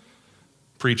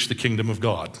 Preach the kingdom of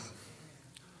God.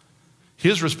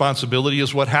 His responsibility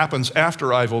is what happens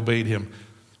after I've obeyed him.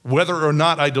 Whether or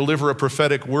not I deliver a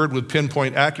prophetic word with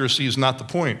pinpoint accuracy is not the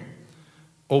point.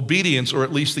 Obedience, or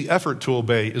at least the effort to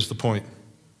obey, is the point.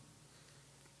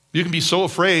 You can be so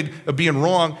afraid of being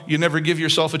wrong, you never give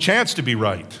yourself a chance to be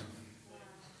right.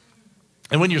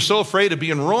 And when you're so afraid of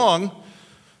being wrong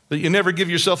that you never give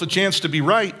yourself a chance to be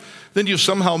right, then you've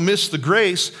somehow missed the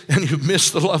grace and you've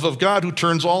missed the love of God, who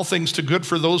turns all things to good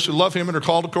for those who love him and are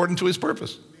called according to his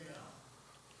purpose.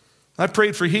 I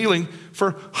prayed for healing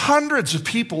for hundreds of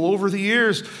people over the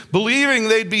years, believing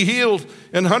they'd be healed,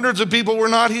 and hundreds of people were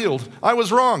not healed. I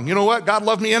was wrong. You know what? God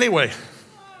loved me anyway.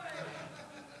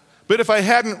 But if I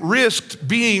hadn't risked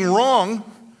being wrong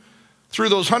through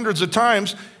those hundreds of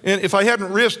times, and if I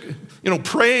hadn't risked,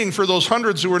 praying for those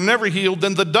hundreds who were never healed,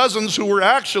 then the dozens who were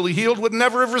actually healed would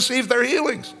never have received their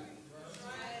healings.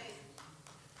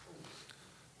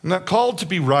 I'm not called to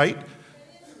be right.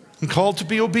 I'm called to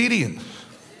be obedient.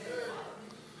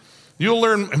 You'll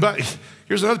learn,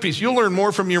 here's another piece. You'll learn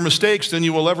more from your mistakes than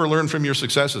you will ever learn from your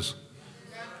successes.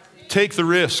 Take the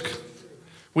risk.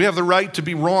 We have the right to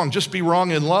be wrong. Just be wrong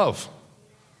in love.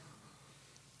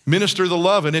 Minister the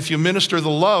love. And if you minister the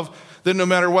love, then no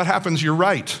matter what happens, you're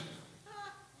right.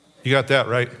 You got that,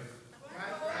 right?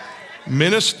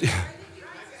 Minister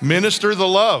the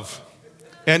love.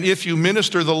 And if you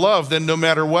minister the love, then no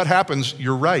matter what happens,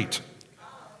 you're right.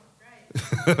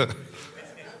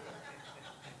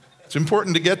 It's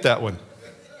important to get that one.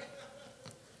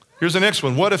 Here's the next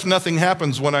one. What if nothing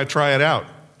happens when I try it out?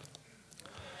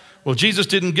 Well, Jesus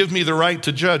didn't give me the right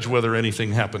to judge whether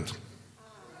anything happened.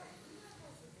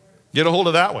 Get a hold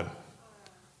of that one.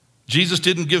 Jesus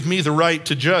didn't give me the right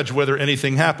to judge whether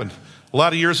anything happened. A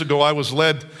lot of years ago, I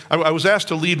was asked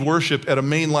to lead worship at a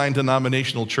mainline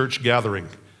denominational church gathering.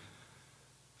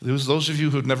 Those of you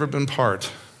who've never been part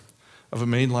of a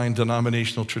mainline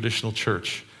denominational traditional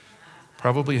church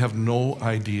probably have no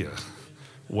idea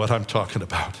what I'm talking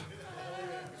about.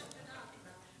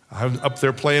 I'm up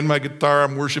there playing my guitar,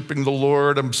 I'm worshiping the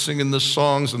Lord, I'm singing the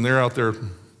songs, and they're out there.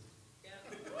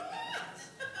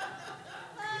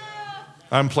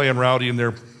 I'm playing rowdy in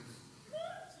there.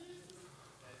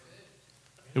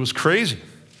 It was crazy.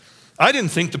 I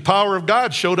didn't think the power of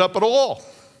God showed up at all.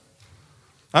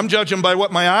 I'm judging by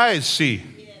what my eyes see.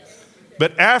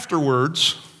 But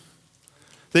afterwards,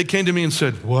 they came to me and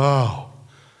said, wow,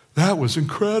 that was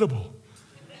incredible.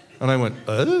 And I went,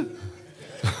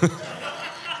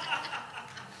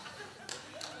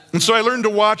 And so I learned to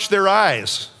watch their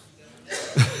eyes.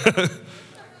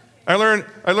 I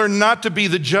learned not to be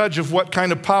the judge of what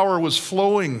kind of power was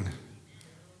flowing.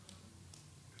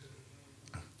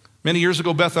 Many years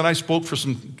ago, Beth and I spoke for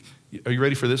some, are you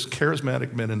ready for this?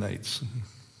 Charismatic Mennonites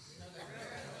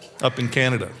up in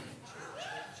Canada.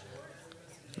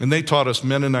 And they taught us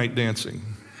Mennonite dancing.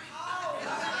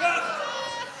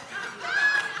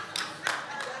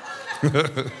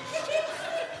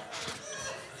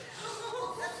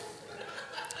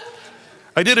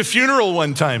 I did a funeral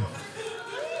one time.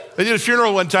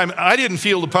 I didn't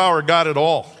feel the power of God at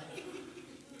all.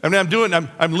 I mean,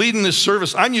 I'm leading this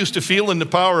service. I'm used to feeling the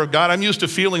power of God. I'm used to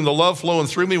feeling the love flowing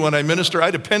through me when I minister. I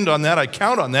depend on that. I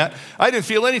count on that. I didn't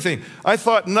feel anything. I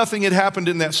thought nothing had happened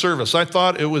in that service. I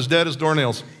thought it was dead as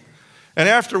doornails. And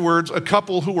afterwards, a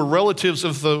couple who were relatives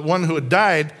of the one who had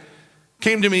died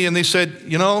came to me and they said,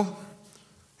 you know,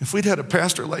 if we'd had a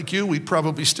pastor like you, we'd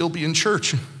probably still be in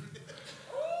church.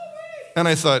 And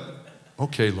I thought,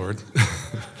 okay, Lord,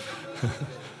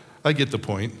 I get the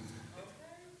point.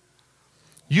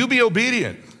 You be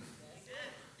obedient.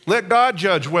 Let God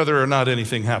judge whether or not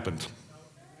anything happened.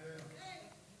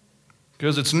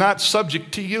 Because it's not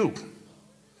subject to you.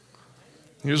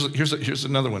 Here's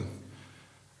another one.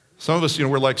 Some of us,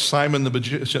 we're like Simon the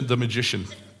magician.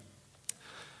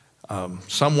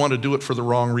 Some want to do it for the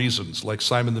wrong reasons, like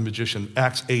Simon the magician.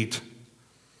 Acts 8,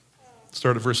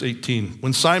 start at verse 18.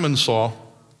 When Simon saw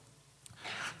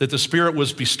that the Spirit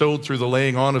was bestowed through the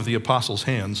laying on of the apostles'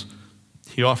 hands,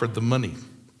 he offered them money,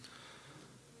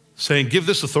 saying, give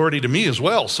this authority to me as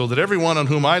well, so that everyone on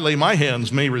whom I lay my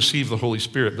hands may receive the Holy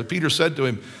Spirit. But Peter said to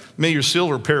him, may your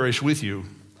silver perish with you,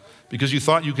 because you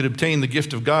thought you could obtain the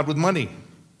gift of God with money.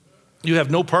 You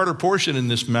have no part or portion in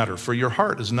this matter, for your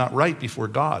heart is not right before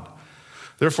God.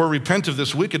 Therefore repent of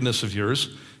this wickedness of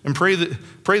yours, and pray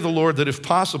the Lord that if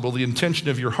possible the intention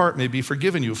of your heart may be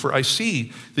forgiven you. For I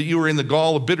see that you are in the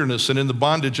gall of bitterness and in the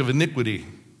bondage of iniquity.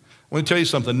 I want to tell you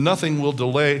something. Nothing will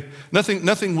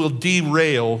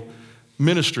derail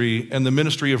ministry and the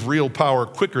ministry of real power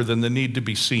quicker than the need to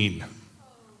be seen,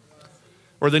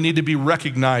 or the need to be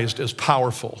recognized as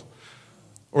powerful,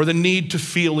 or the need to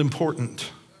feel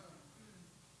important,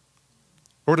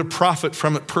 or to profit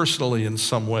from it personally in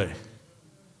some way.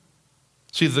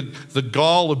 See, the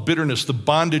gall of bitterness, the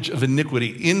bondage of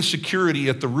iniquity, insecurity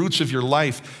at the roots of your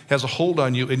life has a hold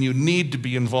on you, and you need to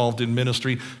be involved in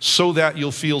ministry so that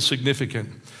you'll feel significant.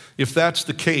 If that's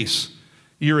the case,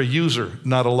 you're a user,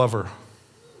 not a lover.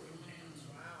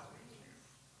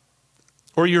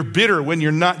 Or you're bitter when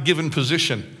you're not given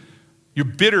position. You're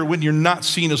bitter when you're not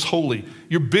seen as holy.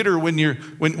 You're bitter when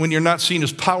you're not seen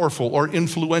as powerful or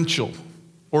influential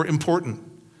or important.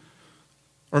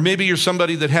 Or maybe you're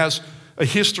somebody that has a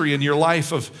history in your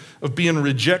life of being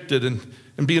rejected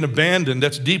and being abandoned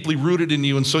that's deeply rooted in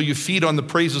you, and so you feed on the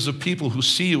praises of people who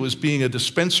see you as being a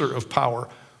dispenser of power.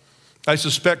 I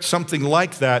suspect something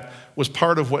like that was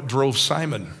part of what drove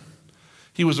Simon.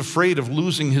 He was afraid of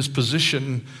losing his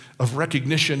position of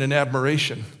recognition and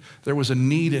admiration. There was a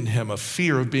need in him, a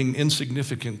fear of being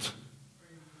insignificant.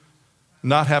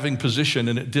 not having position,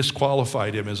 and it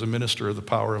disqualified him as a minister of the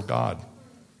power of God.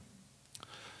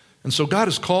 And so God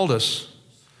has called us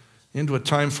into a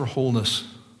time for wholeness.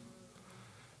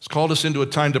 He's called us into a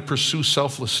time to pursue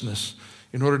selflessness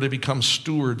in order to become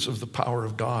stewards of the power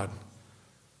of God.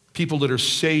 People that are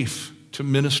safe to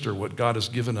minister what God has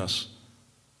given us.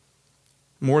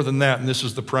 More than that, and this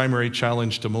is the primary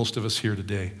challenge to most of us here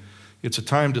today, it's a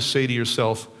time to say to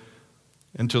yourself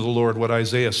and to the Lord what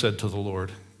Isaiah said to the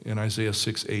Lord in Isaiah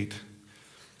 6:8.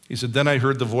 He said, "Then I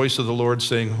heard the voice of the Lord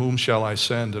saying, 'Whom shall I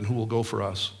send, and who will go for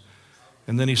us?'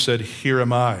 And then he said, 'Here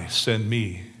am I, send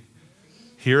me.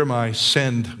 Here am I,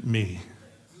 send me.'"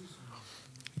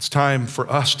 It's time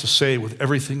for us to say with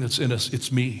everything that's in us,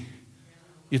 it's me.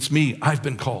 It's me, I've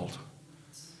been called.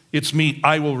 It's me,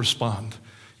 I will respond.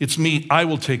 It's me, I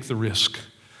will take the risk.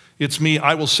 It's me,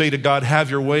 I will say to God, have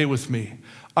your way with me.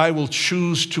 I will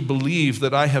choose to believe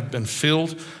that I have been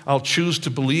filled. I'll choose to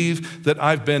believe that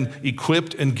I've been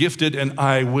equipped and gifted, and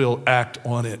I will act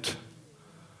on it.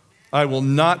 I will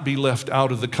not be left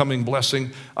out of the coming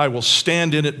blessing. I will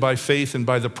stand in it by faith and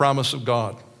by the promise of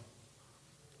God.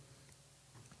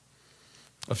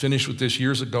 I finished with this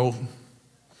years ago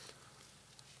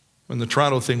when the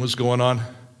Toronto thing was going on.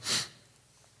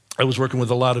 I was working with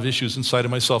a lot of issues inside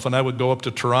of myself, and I would go up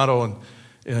to Toronto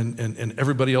and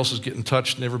everybody else is getting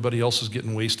touched and everybody else is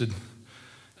getting wasted.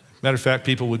 Matter of fact,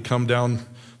 people would come down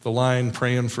the line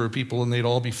praying for people and they'd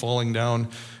all be falling down,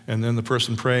 and then the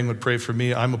person praying would pray for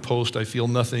me. I'm a post, I feel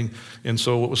nothing, and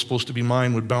so what was supposed to be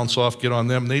mine would bounce off, get on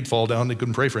them, and they'd fall down, they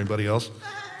couldn't pray for anybody else.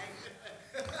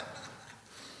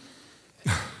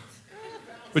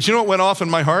 But you know what went off in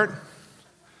my heart?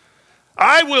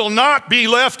 I will not be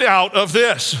left out of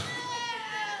this.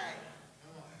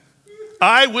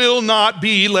 I will not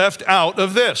be left out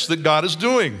of this that God is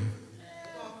doing.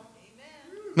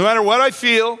 No matter what I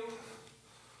feel,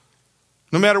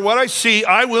 no matter what I see,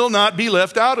 I will not be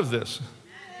left out of this.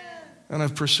 And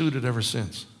I've pursued it ever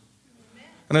since.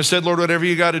 And I said, Lord, whatever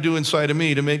you got to do inside of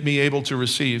me to make me able to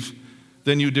receive,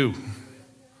 then you do.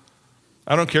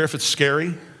 I don't care if it's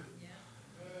scary.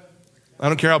 I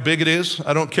don't care how big it is.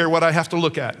 I don't care what I have to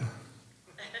look at.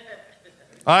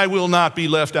 I will not be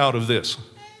left out of this.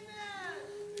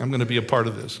 I'm going to be a part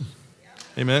of this.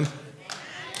 Amen.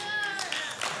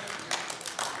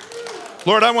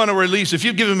 Lord, I want to release, if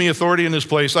you've given me authority in this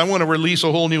place, I want to release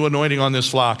a whole new anointing on this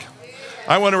flock.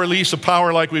 I want to release a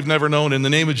power like we've never known in the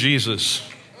name of Jesus.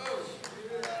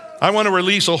 I want to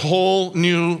release a whole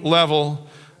new level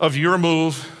of your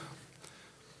move,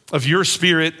 of your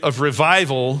spirit, of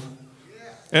revival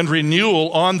and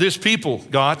renewal on this people,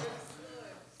 God.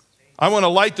 I want to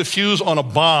light the fuse on a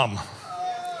bomb,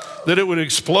 that it would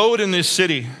explode in this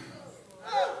city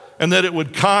and that it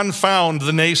would confound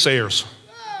the naysayers.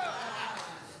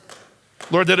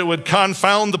 Lord, that it would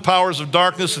confound the powers of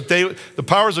darkness, that the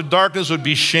powers of darkness would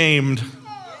be shamed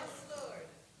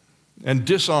and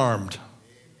disarmed.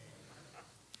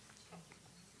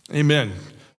 Amen.